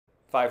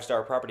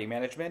Five-star property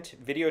management.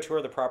 Video tour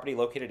of the property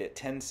located at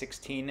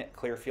 1016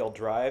 Clearfield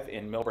Drive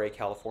in Millbrae,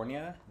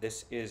 California.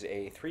 This is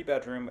a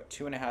 3-bedroom,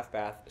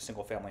 2.5-bath,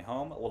 single-family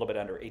home, a little bit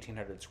under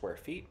 1,800 square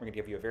feet. We're going to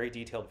give you a very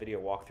detailed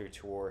video walkthrough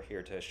tour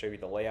here to show you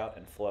the layout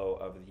and flow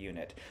of the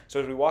unit.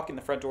 So as we walk in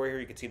the front door here,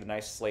 you can see the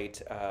nice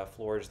slate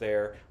floors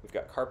there. We've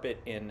got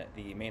carpet in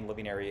the main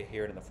living area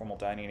here and in the formal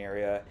dining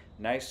area.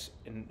 Nice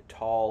and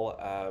tall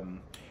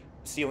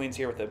ceilings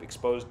here with the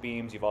exposed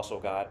beams. You've also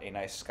got a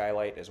nice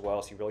skylight as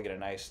well, so you really get a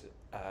nice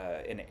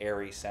an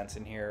airy sense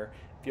in here.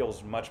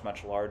 Feels much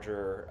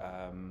larger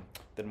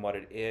than what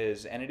it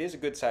is, and it is a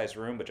good sized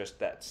room, but just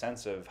that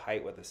sense of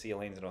height with the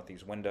ceilings and with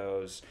these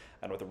windows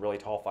and with a really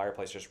tall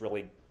fireplace just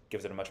really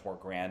gives it a much more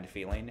grand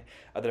feeling.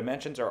 The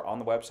dimensions are on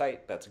the website.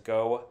 That's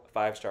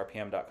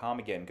go5starpm.com.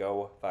 Again,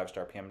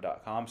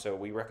 go5starpm.com. So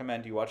we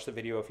recommend you watch the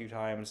video a few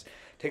times,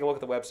 take a look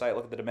at the website,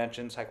 look at the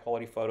dimensions, high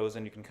quality photos,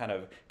 and you can kind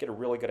of get a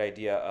really good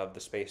idea of the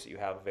space that you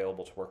have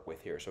available to work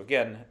with here. So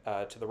again,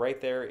 to the right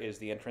there is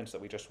the entrance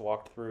that we just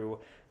walked through.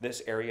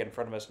 This area in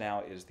front of us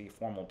now is the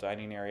formal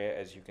dining area,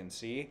 as you can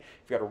see.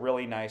 You've got a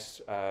really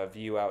nice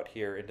view out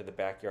here into the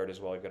backyard as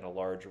well. You've got a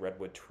large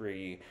redwood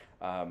tree.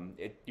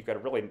 You've got a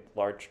really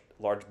large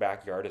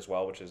backyard as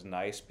well, which is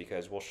nice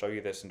because we'll show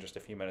you this in just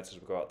a few minutes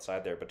as we go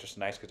outside there, but just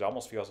nice because it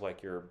almost feels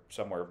like you're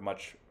somewhere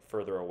much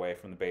further away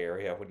from the Bay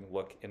Area when you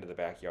look into the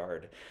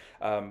backyard.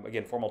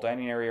 Again, formal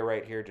dining area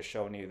right here, just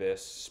showing you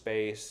this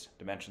space.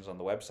 Dimensions on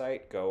the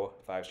website,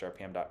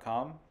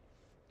 go5starpm.com.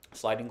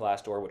 Sliding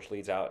glass door which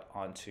leads out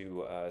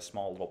onto a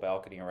small little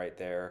balcony right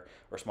there,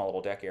 or small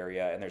little deck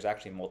area, and there's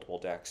actually multiple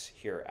decks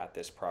here at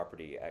this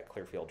property at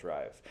Clearfield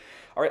Drive.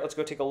 All right, let's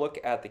go take a look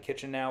at the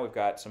kitchen now. We've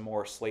got some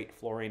more slate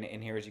flooring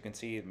in here, as you can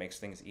see. It makes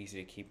things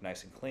easy to keep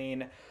nice and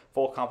clean.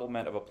 Full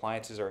complement of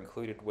appliances are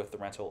included with the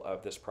rental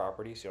of this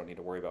property, so you don't need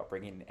to worry about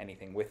bringing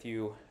anything with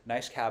you.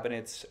 Nice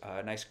cabinets,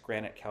 nice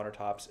granite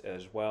countertops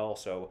as well,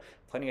 so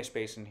plenty of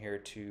space in here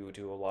to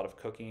do a lot of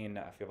cooking.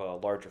 If you have a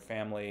larger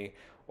family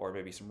or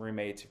maybe some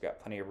roommates, you've got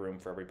plenty of room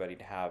for everybody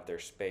to have their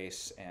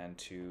space and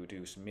to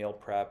do some meal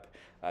prep.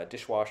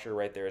 Dishwasher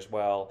right there as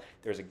well.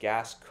 There's a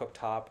gas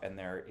cooktop and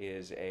there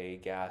is a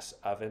gas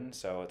oven,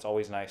 so it's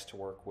always nice to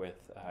work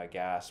with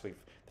gas. The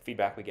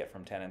feedback we get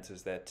from tenants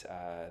is that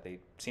they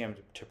seem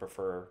to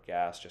prefer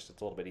gas, just it's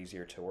a little bit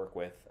easier to work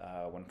with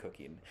when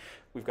cooking.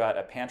 We've got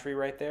a pantry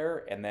right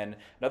there, and then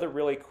another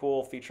really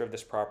cool feature of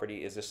this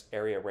property is this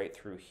area right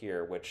through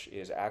here, which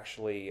is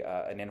actually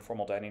an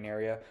informal dining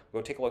area.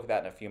 We'll take a look at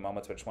that in a few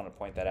moments, but I just want to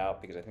point that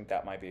out because I think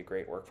that might be a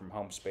great work from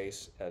home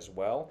space as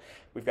well.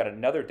 We've got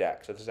another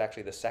deck, so this is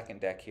actually the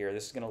second deck here.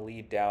 This is going to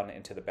lead down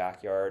into the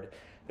backyard.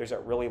 There's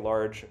that really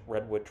large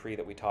redwood tree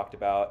that we talked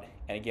about,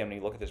 and again, when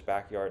you look at this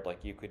backyard,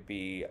 like you could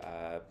be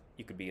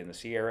in the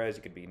Sierras,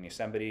 you could be in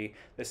Yosemite.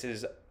 This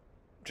is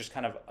just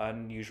kind of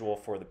unusual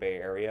for the Bay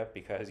Area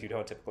because you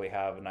don't typically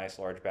have a nice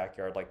large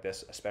backyard like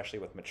this, especially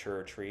with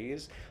mature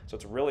trees. So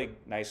it's a really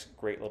nice,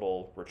 great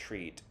little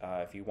retreat.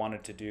 If you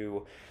wanted to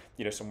do,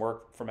 some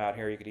work from out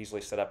here, you could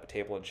easily set up a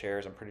table and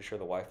chairs. I'm pretty sure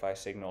the Wi-Fi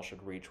signal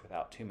should reach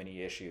without too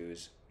many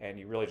issues. And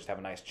you really just have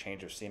a nice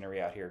change of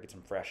scenery out here, get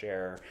some fresh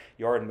air.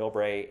 You are in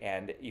Millbrae,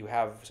 and you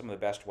have some of the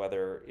best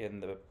weather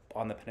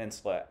on the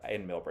peninsula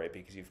in Millbrae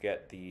because you've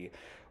got the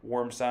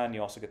warm sun,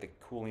 you also get the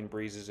cooling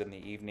breezes in the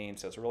evening,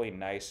 so it's a really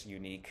nice,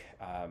 unique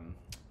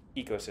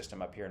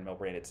ecosystem up here in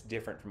Millbrae, and it's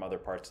different from other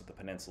parts of the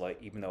peninsula.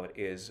 Even though it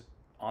is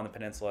on the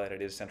peninsula and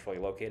it is centrally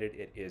located,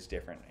 it is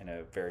different in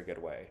a very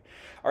good way.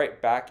 All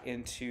right, back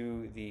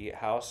into the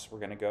house we're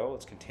going to go.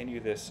 Let's continue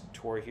this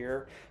tour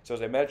here. So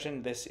as I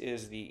mentioned, this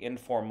is the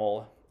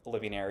informal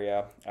living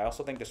area. I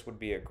also think this would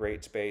be a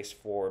great space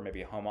for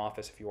maybe a home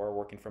office if you are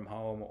working from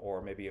home,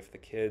 or maybe if the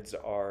kids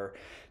are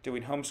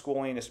doing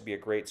homeschooling, this would be a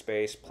great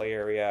space, play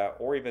area,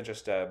 or even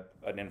just an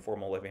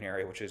informal living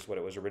area, which is what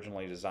it was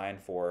originally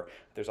designed for.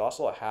 There's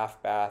also a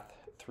half bath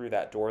through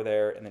that door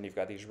there, and then you've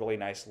got these really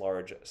nice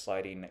large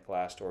sliding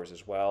glass doors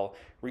as well.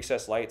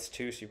 Recessed lights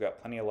too, so you've got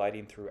plenty of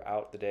lighting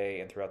throughout the day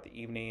and throughout the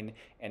evening,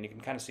 and you can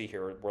kind of see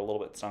here we're a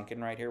little bit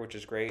sunken right here, which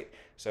is great,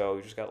 so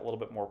you just got a little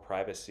bit more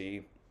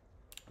privacy.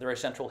 There is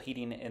central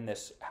heating in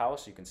this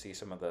house. You can see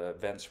some of the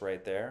vents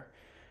right there.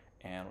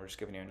 And we're just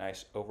giving you a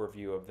nice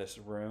overview of this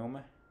room.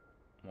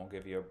 We'll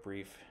give you a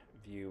brief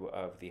view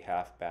of the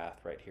half bath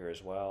right here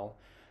as well.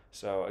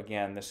 So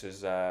again, this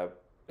is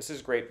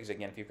great because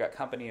again, if you've got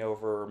company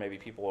over, or maybe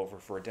people over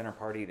for a dinner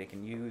party, they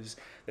can use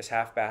this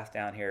half bath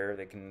down here.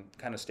 They can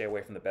kind of stay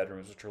away from the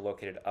bedrooms, which are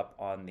located up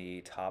on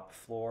the top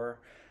floor.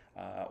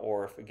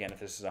 Or if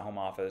this is a home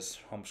office,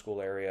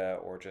 homeschool area,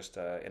 or just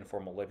an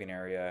informal living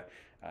area,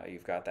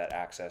 you've got that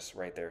access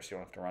right there, so you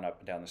don't have to run up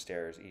and down the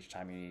stairs each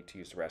time you need to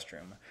use the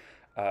restroom.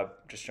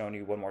 Just showing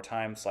you one more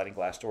time, sliding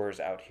glass doors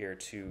out here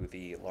to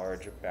the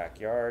large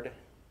backyard.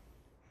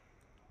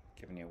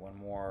 Giving you one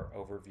more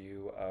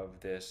overview of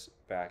this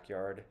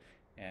backyard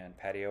and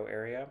patio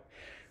area.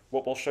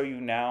 What we'll show you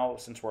now,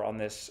 since we're on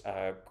this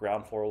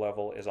ground floor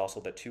level, is also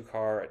the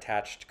 2-car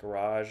attached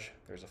garage.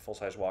 There's a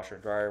full-size washer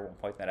and dryer. We'll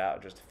point that out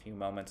in just a few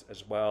moments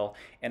as well.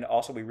 And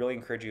also, we really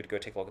encourage you to go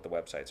take a look at the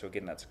website. So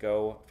again, that's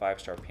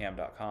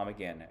go5starpm.com.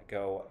 Again,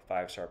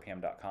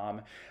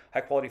 go5starpm.com.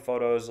 High-quality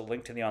photos, a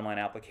link to the online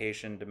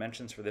application,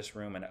 dimensions for this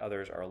room and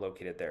others are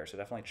located there. So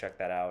definitely check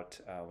that out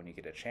when you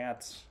get a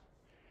chance.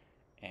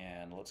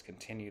 And let's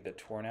continue the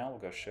tour now. We'll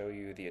go show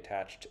you the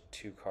attached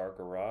 2-car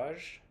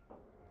garage.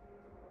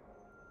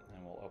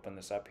 And we'll open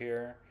this up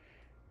here,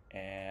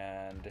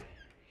 and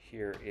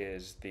here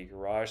is the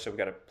garage. So we've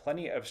got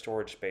plenty of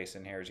storage space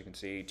in here. As you can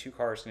see, 2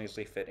 cars can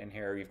easily fit in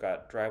here. You've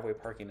got driveway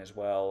parking as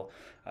well.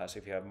 So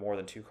if you have more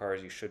than 2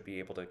 cars, you should be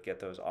able to get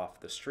those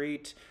off the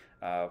street.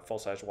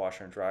 Full-size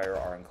washer and dryer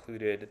are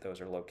included. Those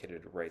are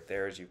located right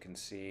there, as you can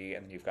see.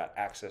 And you've got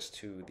access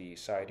to the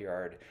side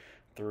yard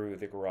through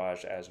the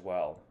garage as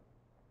well.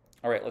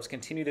 All right, let's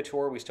continue the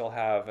tour. We still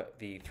have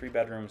the 3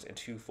 bedrooms and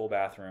 2 full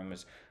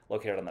bathrooms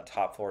located on the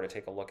top floor to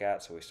take a look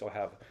at. So we still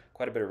have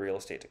quite a bit of real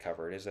estate to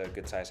cover. It is a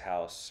good-sized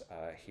house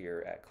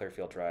here at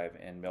Clearfield Drive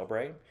in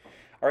Millbrae.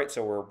 All right,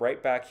 so we're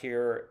right back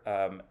here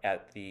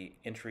at the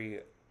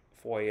entry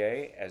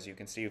foyer. As you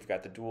can see, we've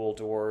got the dual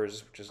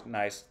doors, which is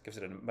nice. Gives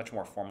it a much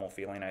more formal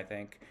feeling, I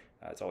think.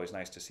 It's always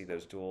nice to see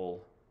those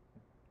dual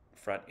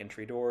front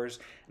entry doors.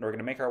 And we're going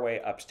to make our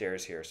way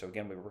upstairs here. So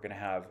again, we're going to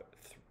have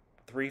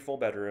 3 full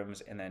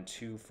bedrooms and then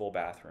 2 full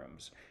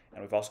bathrooms.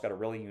 And we've also got a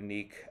really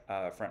unique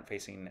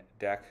front-facing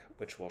deck,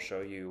 which we'll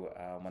show you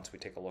once we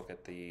take a look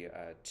at the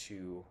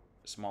 2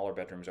 smaller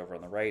bedrooms over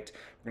on the right.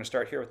 We're going to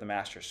start here with the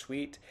master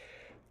suite.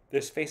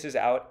 This faces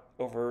out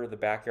over the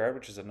backyard,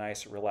 which is a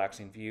nice,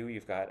 relaxing view.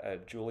 You've got a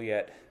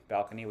Juliet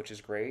balcony, which is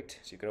great.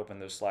 So you could open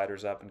those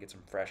sliders up and get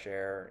some fresh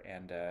air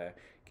and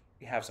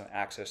have some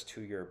access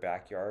to your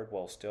backyard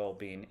while still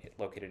being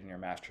located in your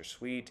master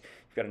suite.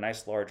 You've got a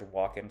nice large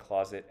walk-in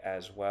closet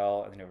as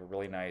well, and then you have a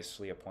really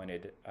nicely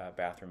appointed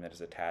bathroom that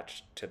is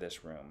attached to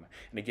this room.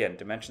 And again,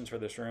 dimensions for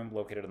this room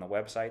located on the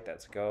website.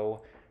 That's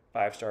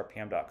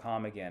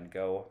go5starpm.com. Again,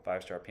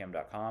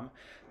 go5starpm.com.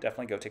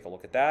 Definitely go take a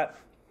look at that.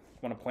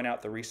 I want to point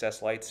out the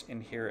recessed lights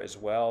in here as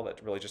well.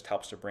 That really just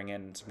helps to bring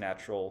in some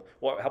natural,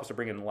 well, it helps to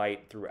bring in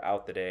light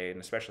throughout the day, and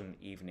especially in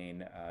the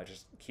evening.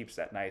 Just keeps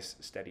that nice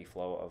steady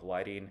flow of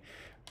lighting.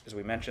 As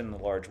we mentioned,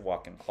 the large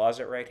walk-in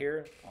closet right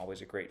here,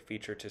 always a great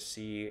feature to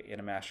see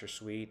in a master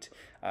suite.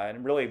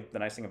 And really the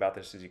nice thing about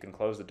this is you can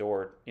close the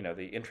door,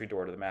 the entry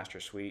door to the master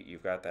suite.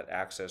 You've got that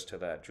access to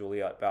that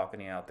Juliet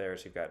balcony out there,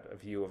 so you've got a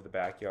view of the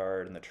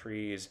backyard and the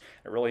trees.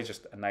 It really is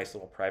just a nice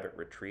little private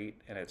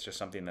retreat, and it's just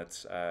something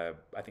that's I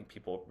think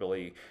people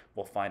really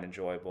will find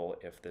enjoyable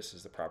if this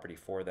is the property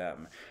for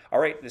them. All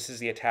right, this is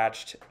the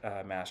attached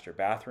master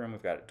bathroom.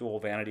 We've got a dual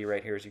vanity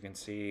right here, as you can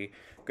see.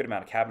 Good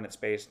amount of cabinet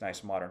space,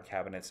 nice modern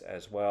cabinets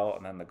as well,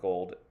 and then the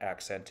gold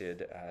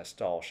accented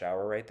stall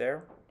shower right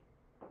there.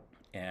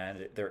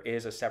 And there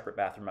is a separate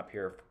bathroom up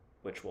here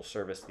which will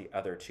service the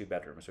other 2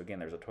 bedrooms. So again,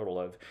 there's a total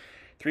of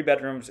 3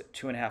 bedrooms,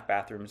 2.5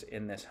 bathrooms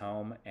in this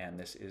home, and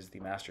this is the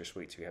master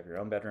suite. So you have your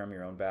own bedroom,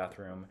 your own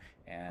bathroom,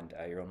 and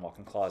your own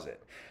walk-in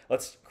closet.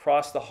 Let's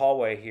cross the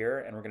hallway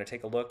here, and we're going to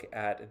take a look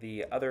at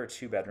the other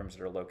 2 bedrooms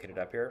that are located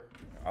up here.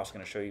 I'm also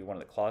going to show you one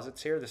of the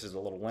closets here. This is a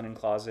little linen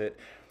closet.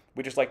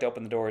 We just like to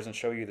open the doors and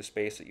show you the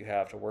space that you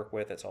have to work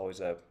with. It's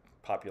always a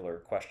popular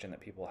question that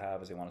people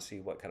have, as they want to see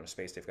what kind of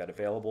space they've got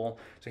available.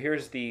 So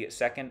here's the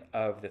second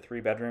of the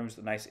 3 bedrooms,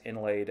 the nice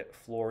inlaid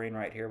flooring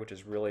right here, which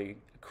is really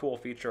a cool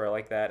feature. I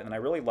like that. And then I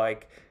really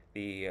like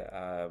the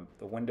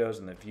windows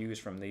and the views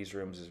from these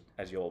rooms,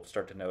 as you'll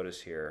start to notice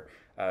here.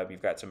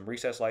 You've got some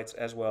recessed lights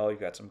as well.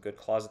 You've got some good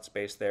closet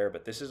space there,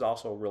 but this is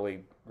also a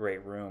really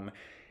great room.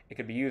 It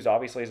could be used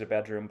obviously as a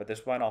bedroom, but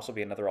this might also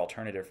be another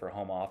alternative for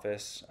home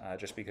office,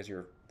 just because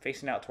you're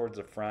facing out towards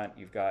the front.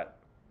 You've got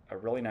a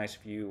really nice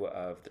view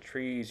of the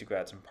trees. You've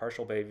got some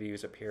partial bay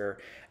views up here.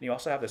 And you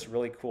also have this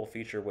really cool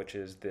feature, which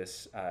is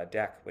this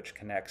deck, which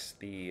connects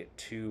the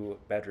 2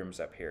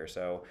 bedrooms up here.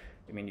 So,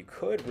 I mean, you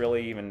could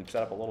really even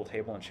set up a little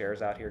table and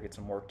chairs out here, get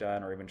some work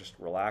done, or even just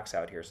relax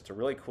out here. So it's a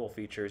really cool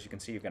feature. As you can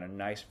see, you've got a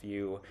nice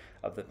view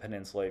of the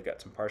peninsula. You've got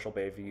some partial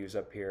bay views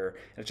up here.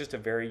 And it's just a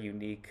very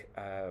unique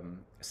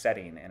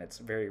setting, and it's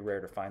very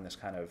rare to find this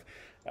kind of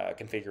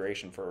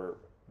configuration for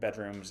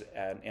bedrooms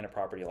in a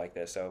property like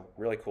this. So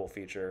really cool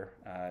feature.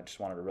 Just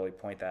wanted to really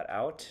point that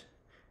out.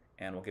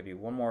 And we'll give you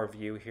one more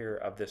view here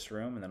of this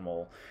room, and then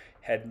we'll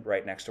head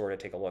right next door to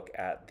take a look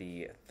at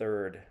the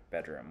 3rd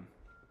bedroom.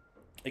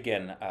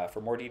 Again,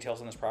 for more details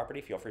on this property,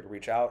 feel free to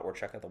reach out or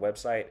check out the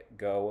website,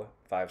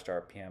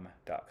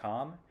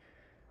 go5starpm.com.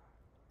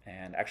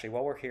 And actually,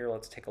 while we're here,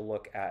 let's take a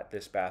look at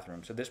this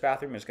bathroom. So this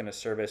bathroom is going to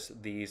service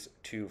these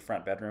 2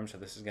 front bedrooms. So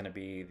this is going to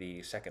be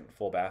the second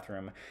full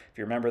bathroom. If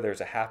you remember,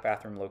 there's a half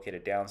bathroom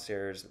located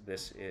downstairs.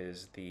 This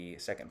is the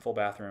second full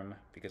bathroom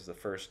because the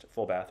first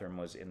full bathroom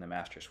was in the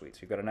master suite. So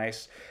you've got a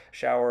nice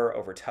shower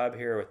over tub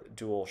here with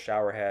dual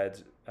shower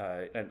heads.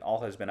 And all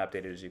has been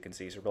updated, as you can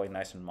see. So really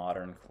nice and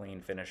modern,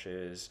 clean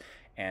finishes,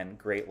 and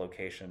great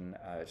location.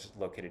 It's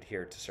located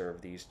here to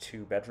serve these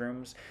 2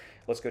 bedrooms.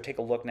 Let's go take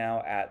a look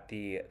now at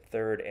the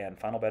third and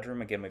final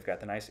bedroom. Again, we've got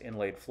the nice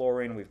inlaid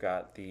flooring. We've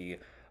got the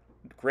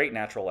great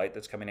natural light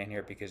that's coming in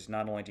here, because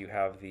not only do you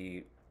have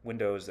the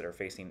windows that are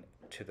facing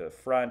to the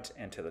front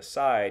and to the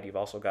side, you've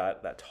also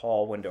got that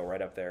tall window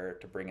right up there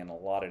to bring in a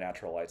lot of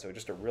natural light. So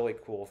just a really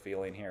cool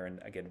feeling here, and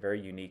again, very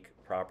unique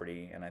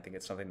property, and I think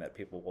it's something that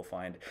people will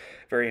find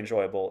very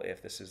enjoyable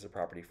if this is the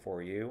property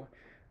for you.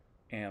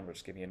 And we'll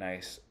just give you a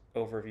nice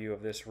overview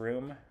of this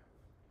room.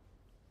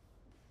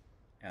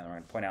 And we're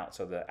going to point out,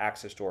 so the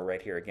access door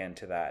right here again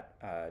to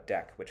that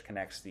deck, which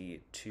connects the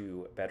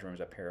two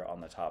bedrooms up here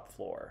on the top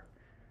floor.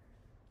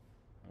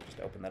 We'll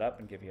just open that up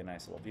and give you a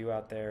nice little view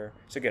out there.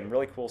 So again,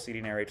 really cool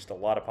seating area, just a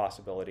lot of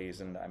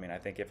possibilities. And I mean, I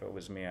think if it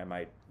was me, I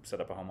might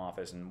set up a home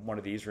office in one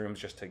of these rooms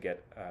just to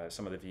get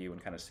some of the view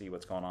and kind of see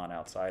what's going on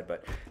outside.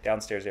 But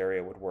downstairs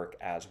area would work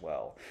as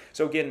well.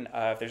 So again,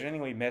 if there's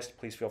anything we missed,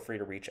 please feel free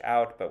to reach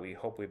out. But we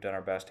hope we've done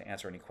our best to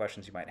answer any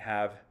questions you might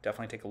have.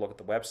 Definitely take a look at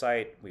the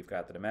website. We've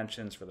got the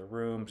dimensions for the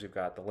rooms. We've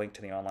got the link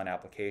to the online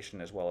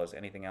application, as well as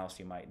anything else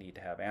you might need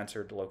to have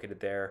answered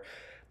located there.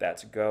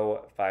 That's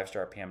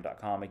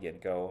go5starpm.com. Again,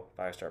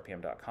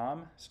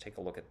 go5starpm.com. So take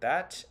a look at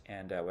that.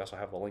 And we also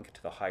have a link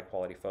to the high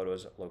quality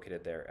photos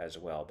located there as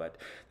well. But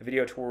the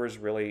video tours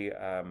really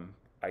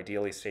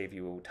ideally save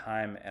you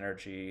time,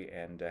 energy,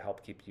 and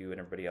help keep you and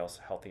everybody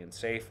else healthy and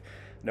safe.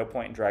 No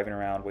point in driving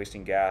around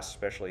wasting gas,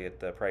 especially at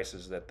the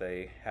prices that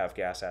they have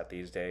gas at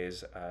these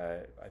days.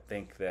 I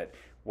think that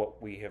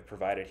what we have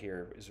provided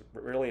here is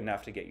really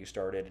enough to get you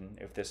started, and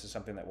if this is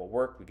something that will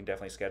work, we can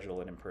definitely schedule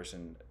an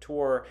in-person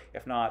tour.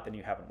 If not, then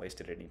you haven't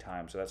wasted any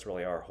time. So that's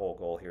really our whole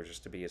goal here,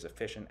 just to be as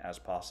efficient as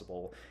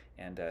possible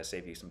and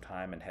save you some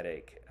time and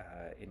headache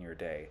in your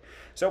day.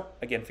 So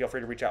again, feel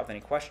free to reach out with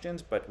any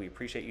questions, but we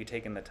appreciate you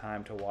taking the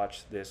time to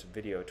watch this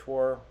video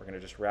tour. We're going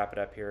to just wrap it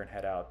up here and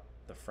head out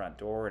the front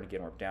door. And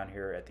again, we're down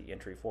here at the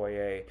entry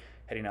foyer,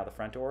 heading out the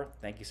front door.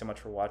 Thank you so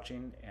much for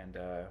watching, and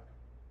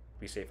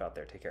be safe out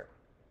there. Take care.